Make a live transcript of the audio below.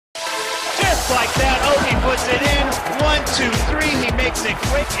like that. Ovvy puts it in. 1, 2, 3. He makes it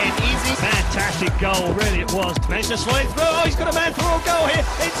quick and easy. Fantastic goal, really it was. Managed to slide through. Oh, he's got a man for all goal here.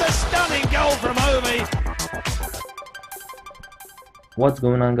 It's a stunning goal from Ovvy. What's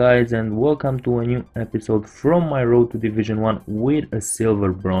going on, guys, and welcome to a new episode from my road to Division 1 with a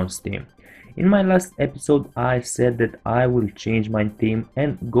silver bronze team. In my last episode I said that I will change my team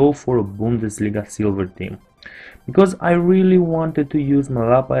and go for a Bundesliga silver team because I really wanted to use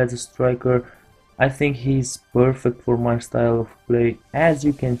Mlapa as a striker. I think he's perfect for my style of play. As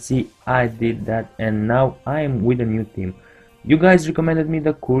you can see, I did that and now I am with a new team. You guys recommended me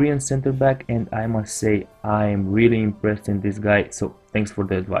the Korean center back and I must say I am really impressed in this guy, so thanks for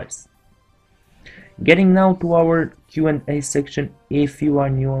the advice. Getting now to our Q&A section. If you are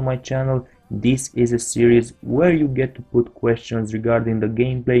new on my channel, this is a series where you get to put questions regarding the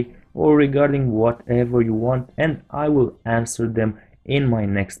gameplay or regarding whatever you want, and I will answer them in my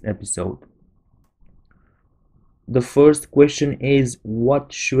next episode. The first question is,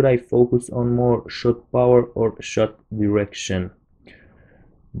 what should I focus on more, shot power or shot direction?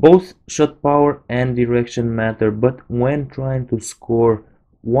 Both shot power and direction matter, but when trying to score,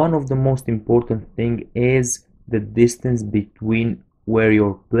 one of the most important thing is the distance between where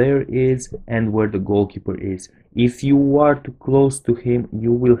your player is and where the goalkeeper is. If you are too close to him,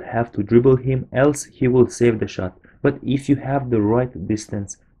 you will have to dribble him, else he will save the shot. But if you have the right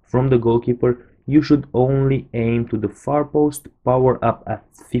distance from the goalkeeper, you should only aim to the far post, power up at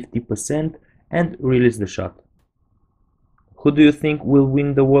 50% and release the shot. Who do you think will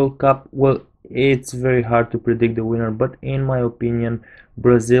win the World Cup? Well, it's very hard to predict the winner, but in my opinion,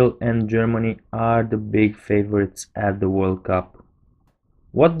 Brazil and Germany are the big favorites at the World Cup.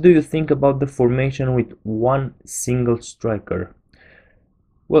 What do you think about the formation with one single striker?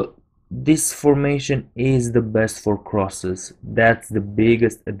 Well, this formation is the best for crosses. That's the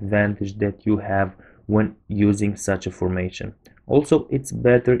biggest advantage that you have when using such a formation. Also, it's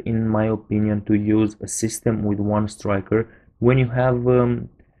better in my opinion to use a system with one striker when you have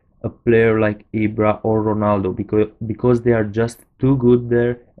a player like Ibra or Ronaldo, because they are just too good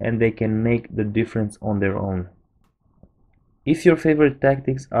there and they can make the difference on their own. If your favorite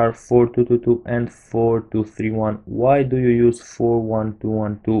tactics are 4-2-2-2 and 4-2-3-1, why do you use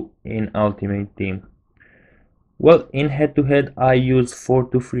 4-1-2-1-2 in Ultimate Team? Well, in head-to-head I use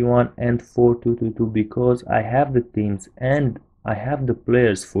 4-2-3-1 and 4-2-2-2 because I have the teams and I have the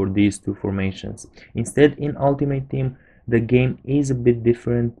players for these two formations. Instead, in Ultimate Team, the game is a bit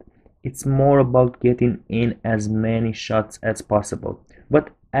different. It's more about getting in as many shots as possible. But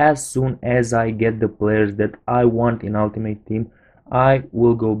as soon as I get the players that I want in Ultimate Team, I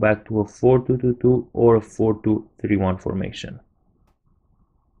will go back to a 4-2-2-2 or a 4-2-3-1 formation.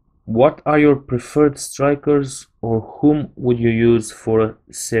 What are your preferred strikers, or whom would you use for a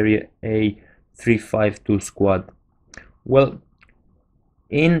Serie A 3-5-2 squad? Well,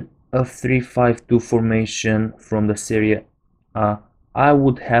 in a 3-5-2 formation from the Serie A, I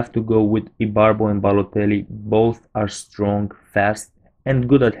would have to go with Ibarbo and Balotelli. Both are strong, fast and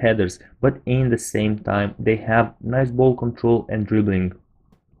good at headers, but in the same time they have nice ball control and dribbling.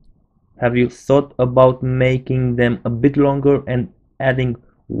 Have you thought about making them a bit longer and adding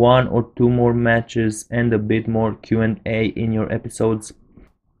 1 or 2 more matches and a bit more Q&A in your episodes?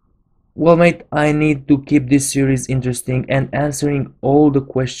 Well, mate, I need to keep this series interesting, and answering all the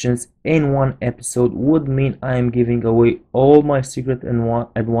questions in one episode would mean I am giving away all my secret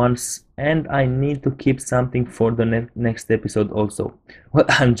at once, and I need to keep something for the next episode also. Well,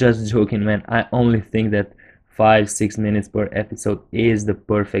 I'm just joking, man. I only think that 5-6 minutes per episode is the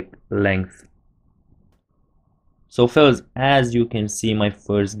perfect length. So fellas, as you can see, my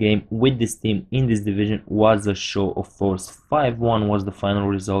first game with this team in this division was a show of force. 5-1 was the final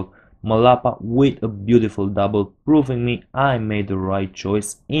result. Mlapa with a beautiful double, proving me I made the right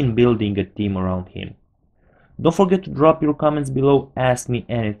choice in building a team around him. Don't forget to drop your comments below, ask me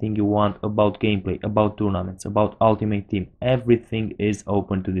anything you want about gameplay, about tournaments, about Ultimate Team. Everything is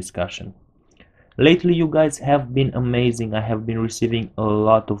open to discussion. Lately you guys have been amazing. I have been receiving a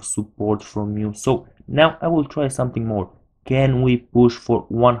lot of support from you, so now I will try something more. Can we push for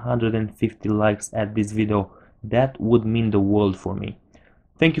 150 likes at this video? That would mean the world for me.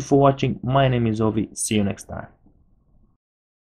 Thank you for watching. My name is Ovvy. See you next time.